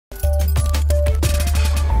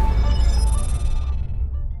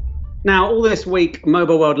Now, all this week,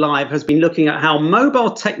 Mobile World Live has been looking at how mobile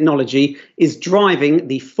technology is driving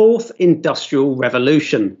the fourth industrial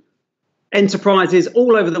revolution. Enterprises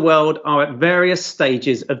all over the world are at various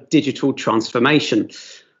stages of digital transformation.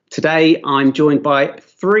 Today, I'm joined by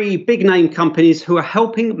three big name companies who are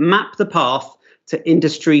helping map the path to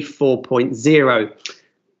Industry 4.0.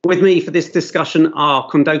 With me for this discussion are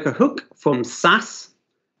Khondoker Huq from SAS,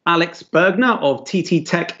 Alex Bergner of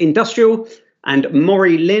TTTech Industrial, and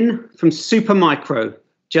Mory Lin from Supermicro.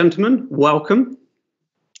 Gentlemen, welcome.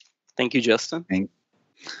 Thank you, Justin.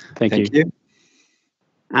 Thank you.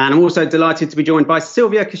 And I'm also delighted to be joined by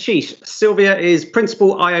Sylwia Kechiche. Sylwia is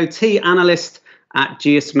Principal IoT Analyst at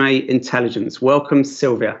GSMA Intelligence. Welcome,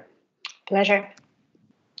 Sylwia. Pleasure.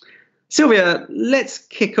 Sylwia, let's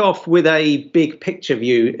kick off with a big picture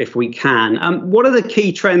view, if we can. What are the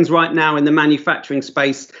key trends right now in the manufacturing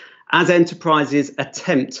space as enterprises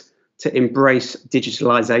attempt to embrace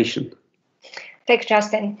digitalization? Thanks,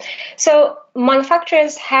 Justin. So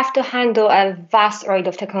manufacturers have to handle a vast array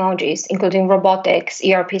of technologies, including robotics,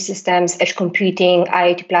 ERP systems, edge computing,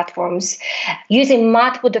 IoT platforms, using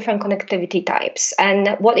multiple different connectivity types.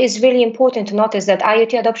 And what is really important to notice that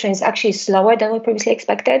IoT adoption is actually slower than we previously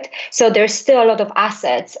expected. So there's still a lot of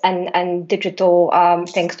assets and digital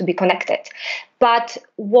things to be connected. But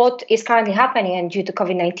what is currently happening, and due to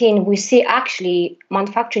COVID-19, we see actually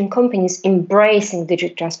manufacturing companies embracing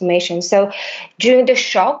digital transformation. So during the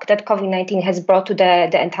shock that COVID-19 has brought to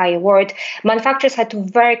the entire world, manufacturers had to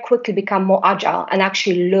very quickly become more agile and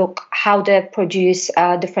actually look how they produce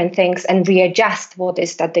different things and readjust what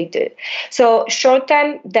is that they do. So short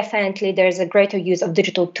term, definitely there's a greater use of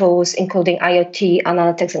digital tools, including IoT,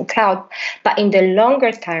 analytics, and cloud. But in the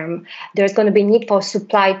longer term, there's going to be need for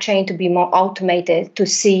supply chain to be more automated, to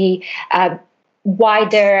see why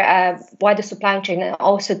the supply chain, and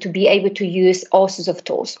also to be able to use all sorts of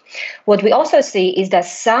tools. What we also see is that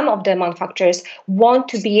some of the manufacturers want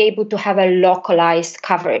to be able to have a localized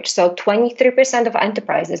coverage. So 23% of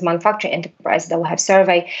enterprises, manufacturing enterprises that we have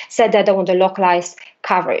surveyed, said that they want a localized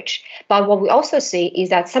coverage. But what we also see is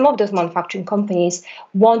that some of those manufacturing companies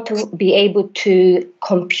want to be able to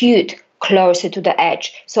compute closer to the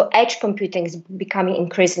edge. So edge computing is becoming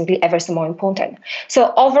increasingly ever so more important.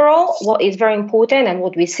 So overall, what is very important and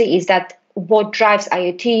what we see is that what drives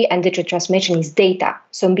IoT and digital transformation is data.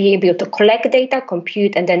 So be able to collect data,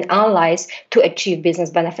 compute, and then analyze to achieve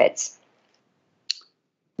business benefits.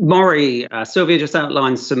 Mory, Sylwia just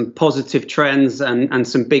outlined some positive trends and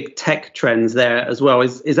some big tech trends there as well.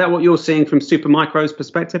 Is that what you're seeing from Supermicro's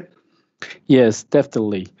perspective? Yes,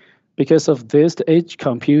 definitely. Because of this, the edge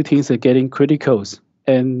computing is getting critical.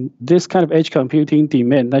 And this kind of edge computing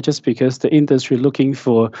demand, not just because the industry looking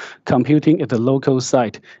for computing at the local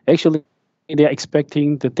site, actually they are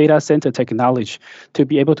expecting the data center technology to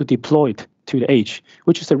be able to deploy it to the edge,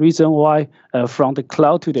 which is the reason why from the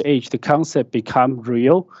cloud to the edge, the concept become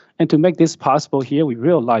real. And to make this possible here, we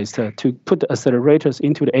realized to put the accelerators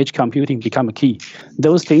into the edge computing become a key.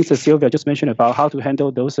 Those things that Sylwia just mentioned about how to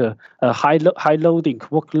handle those high loading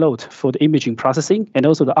workload for the imaging processing and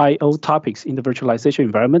also the I/O topics in the virtualization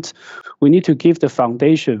environment, we need to give the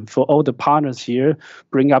foundation for all the partners here,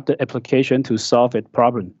 bring up the application to solve that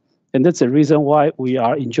problem. And that's the reason why we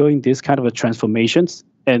are enjoying this kind of transformations.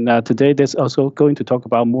 And today, that's also going to talk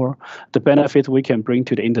about more the benefit we can bring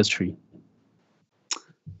to the industry.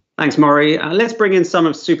 Thanks, Mory. Let's bring in some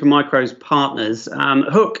of Supermicro's partners.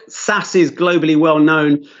 Huq, SAS is globally well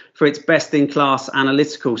known for its best-in-class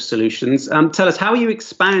analytical solutions. Tell us, how are you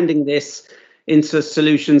expanding this into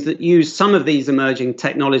solutions that use some of these emerging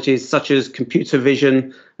technologies, such as computer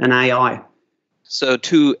vision and AI? So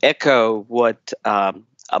to echo what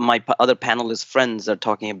my other panelist friends are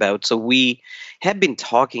talking about, so we have been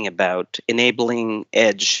talking about enabling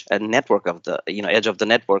edge and network of the edge of the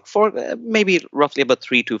network for maybe roughly about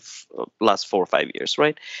 3 to last 4 or 5 years,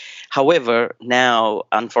 right? However, now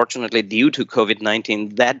unfortunately due to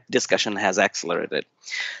COVID-19, that discussion has accelerated.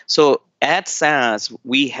 So at SAS,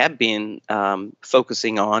 we have been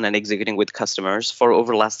focusing on and executing with customers for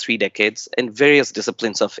over the last 3 decades in various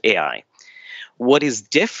disciplines of AI. What is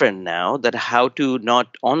different now that how to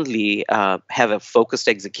not only have a focused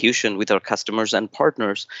execution with our customers and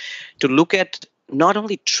partners to look at not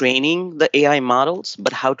only training the AI models,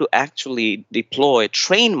 but how to actually deploy,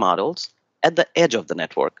 train models at the edge of the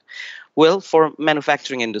network. Well, for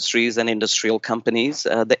manufacturing industries and industrial companies,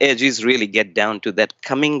 the edges really get down to that,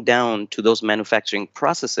 coming down to those manufacturing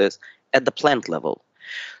processes at the plant level.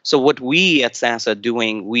 So what we at SAS are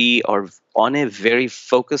doing, we are on a very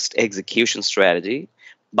focused execution strategy,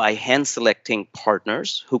 by hand selecting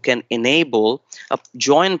partners who can enable a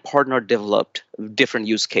joint partner developed different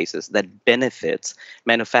use cases that benefits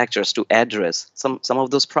manufacturers to address some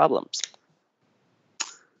of those problems.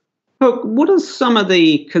 Huq, what are some of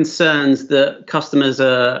the concerns that customers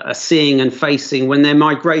are seeing and facing when they're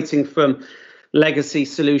migrating from legacy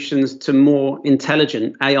solutions to more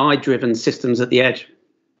intelligent AI-driven systems at the edge?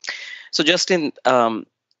 So Justin,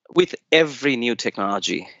 with every new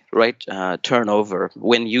technology, right, turnover,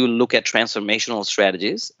 when you look at transformational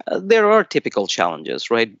strategies, there are typical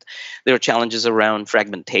challenges, right? There are challenges around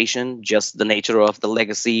fragmentation, just the nature of the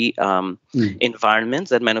legacy environments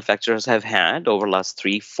that manufacturers have had over the last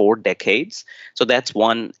 3-4 decades. So that's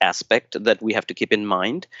one aspect that we have to keep in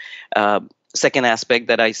mind. Second aspect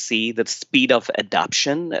that I see, the speed of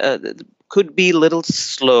adoption could be a little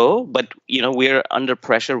slow, but we're under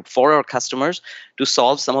pressure for our customers to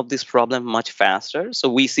solve some of these problems much faster. So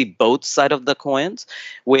we see both sides of the coins,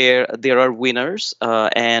 where there are winners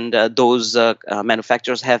and those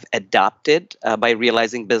manufacturers have adopted by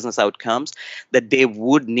realizing business outcomes that they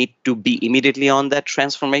would need to be immediately on that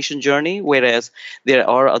transformation journey, whereas there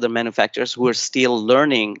are other manufacturers who are still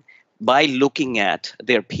learning by looking at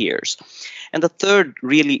their peers. And the third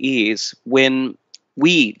really is when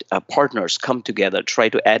we partners come together, try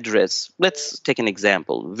to address, let's take an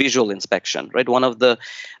example, visual inspection, right? One of the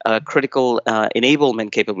critical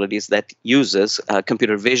enablement capabilities that uses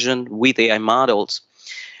computer vision with AI models.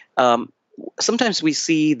 Sometimes we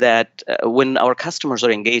see that when our customers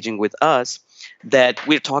are engaging with us, that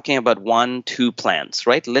we're talking about 1-2 plans,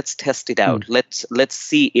 right? Let's test it out. Let's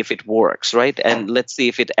see if it works, right? And let's see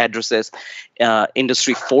if it addresses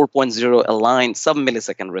Industry 4.0 aligned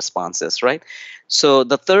sub-millisecond responses, right? So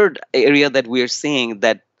the third area that we're seeing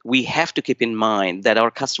that we have to keep in mind that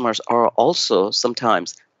our customers are also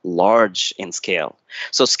sometimes large in scale.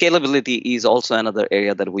 So scalability is also another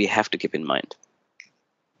area that we have to keep in mind.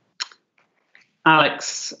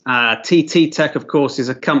 Alex, TTTech, of course, is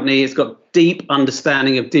a company. It's got deep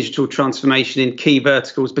understanding of digital transformation in key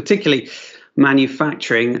verticals, particularly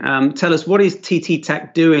manufacturing. Tell us, what is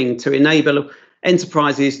TTTech doing to enable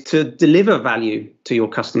enterprises to deliver value to your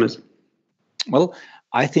customers? Well,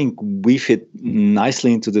 I think we fit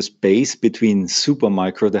nicely into the space between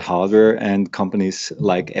Supermicro, the hardware, and companies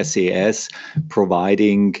like SAS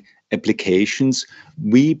providing applications.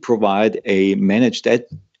 We provide a managed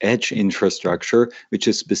edge infrastructure, which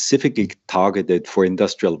is specifically targeted for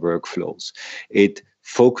industrial workflows. It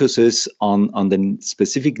focuses on the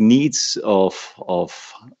specific needs of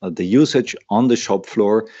the usage on the shop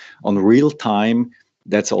floor, on real time.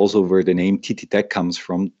 That's also where the name TTTech comes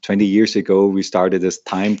from. 20 years ago, we started as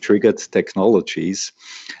time-triggered technologies,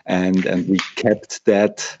 and we kept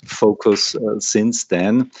that focus since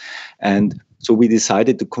then. And so we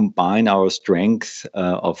decided to combine our strength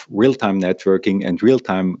of real-time networking and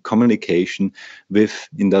real-time communication with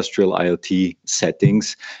industrial IoT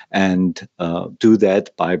settings, and do that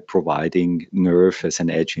by providing NERV as an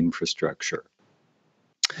edge infrastructure.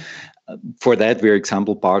 For that, we're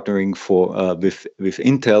example partnering with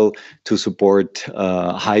Intel to support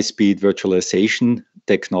high-speed virtualization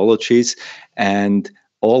technologies, and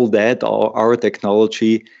all that, our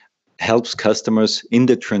technology helps customers in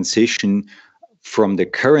the transition from the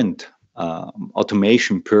current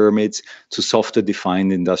automation pyramids to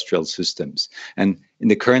software-defined industrial systems. And in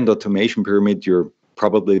the current automation pyramid, you're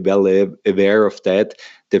probably well aware of that.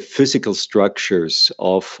 The physical structures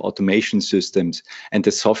of automation systems and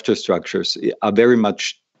the software structures are very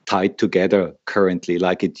much tied together currently,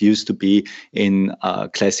 like it used to be in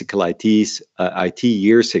classical IT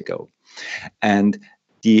years ago. And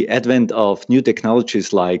the advent of new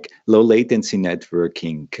technologies like low latency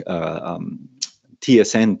networking,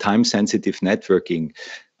 TSN, time-sensitive networking,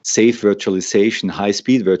 safe virtualization,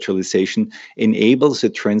 high-speed virtualization enables a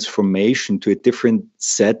transformation to a different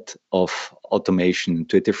set of automation,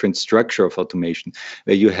 to a different structure of automation,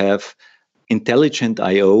 where you have intelligent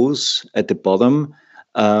IOs at the bottom,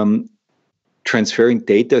 transferring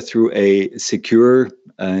data through a secure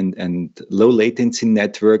and low latency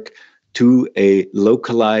network to a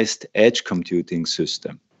localized edge computing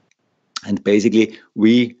system. And basically,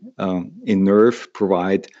 we in NERV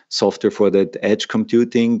provide software for that edge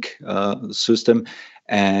computing system.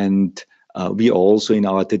 And we also, in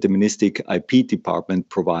our deterministic IP department,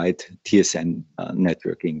 provide TSN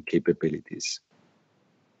networking capabilities.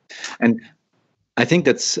 And I think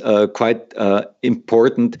that's quite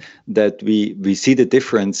important that we see the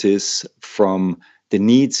differences from the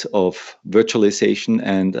needs of virtualization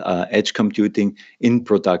and edge computing in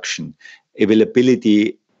production.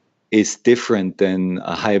 Availability is different than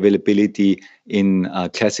high availability in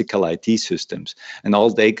classical IT systems, and all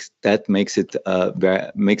that makes it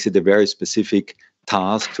a very specific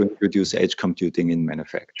task to introduce edge computing in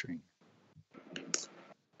manufacturing.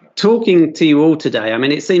 Talking to you all today, I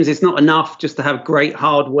mean, it seems it's not enough just to have great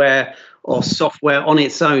hardware or software on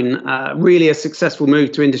its own. Really a successful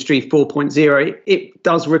move to Industry 4.0, it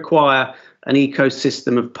does require an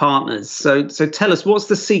ecosystem of partners. So tell us, what's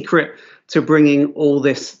the secret to bringing all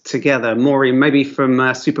this together? Mory, maybe from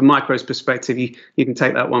Supermicro's perspective, you can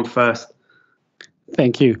take that one first.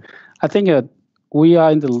 Thank you. I think we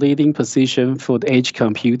are in the leading position for the edge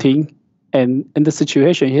computing. And in the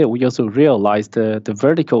situation here, we also realize the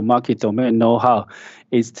vertical market domain know-how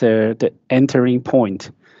is the entering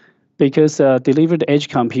point. Because delivered edge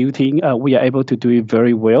computing, we are able to do it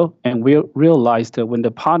very well. And we realized that when the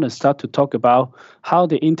partners start to talk about how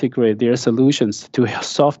they integrate their solutions to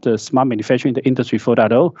solve the smart manufacturing, the Industry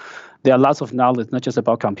 4.0, there are lots of knowledge, not just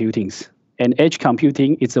about computings. And edge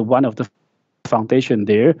computing is one of the foundation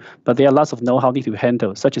there, but there are lots of know-how need to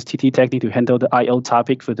handle, such as TTTech need to handle the I/O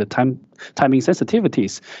topic for the timing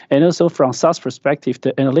sensitivities, and also from SaaS perspective,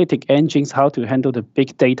 the analytic engines, how to handle the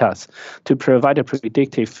big data to provide the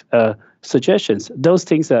predictive suggestions. Those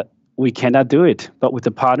things that we cannot do it, but with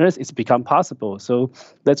the partners, it's become possible. So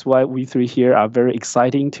that's why we three here are very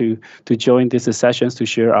exciting to join these sessions to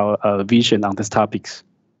share our vision on these topics.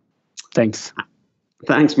 Thanks.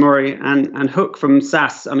 Thanks, Mory. And Huq from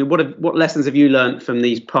SAS, I mean, what lessons have you learned from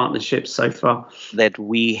these partnerships so far? That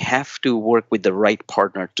we have to work with the right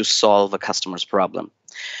partner to solve a customer's problem.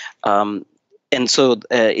 And so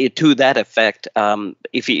to that effect,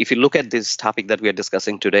 if you look at this topic that we are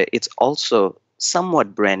discussing today, it's also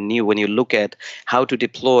somewhat brand new when you look at how to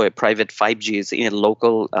deploy private 5Gs in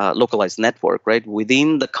a localized network, right,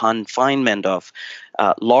 within the confinement of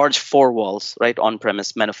large four walls, right,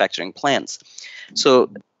 on-premise manufacturing plants.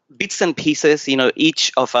 So bits and pieces,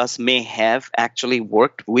 each of us may have actually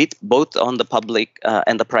worked with both on the public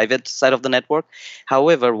and the private side of the network.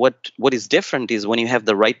 However, what is different is when you have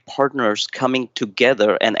the right partners coming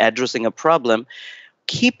together and addressing a problem,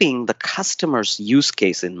 keeping the customer's use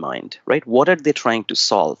case in mind, right? What are they trying to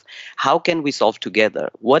solve? How can we solve together?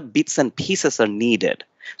 What bits and pieces are needed?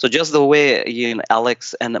 So just the way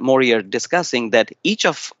Alex and Mory are discussing, that each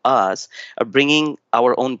of us are bringing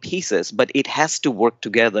our own pieces, but it has to work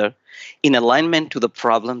together in alignment to the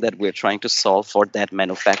problem that we're trying to solve for that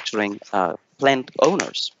manufacturing plant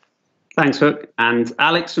owners. Thanks, Huq. And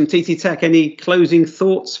Alex from TTTech, any closing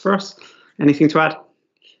thoughts for us? Anything to add?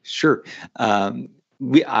 Sure.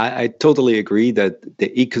 I totally agree that the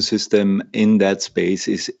ecosystem in that space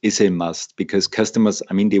is a must, because customers,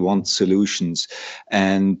 they want solutions,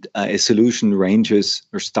 and a solution ranges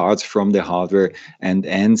or starts from the hardware and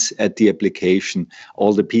ends at the application.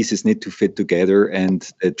 All the pieces need to fit together,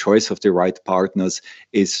 and the choice of the right partners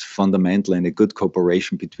is fundamental, and a good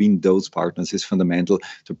cooperation between those partners is fundamental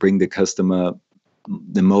to bring the customer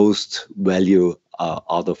the most value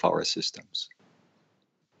out of our systems.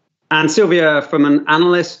 And Sylwia, from an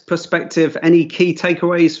analyst perspective, any key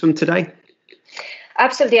takeaways from today?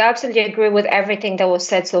 Absolutely, I absolutely agree with everything that was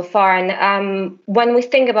said so far. And when we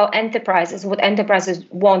think about enterprises, what enterprises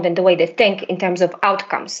want and the way they think in terms of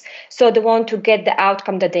outcomes. So they want to get the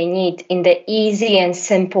outcome that they need in the easy and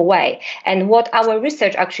simple way. And what our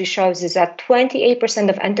research actually shows is that 28%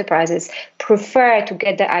 of enterprises prefer to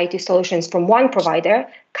get the IT solutions from one provider,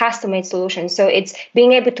 custom-made solutions. So it's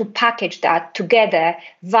being able to package that together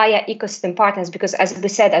via ecosystem partners, because as we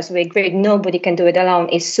said, as we agreed, nobody can do it alone,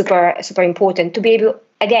 is super, super important to be able,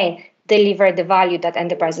 again, deliver the value that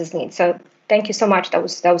enterprises need. So thank you so much. That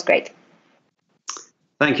was great.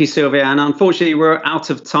 Thank you, Sylwia. And unfortunately, we're out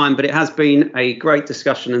of time, but it has been a great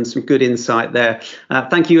discussion and some good insight there.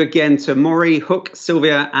 Thank you again to Mory, Huq,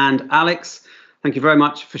 Sylwia, and Alex. Thank you very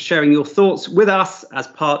much for sharing your thoughts with us as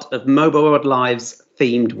part of Mobile World Live's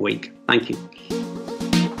themed week. Thank you.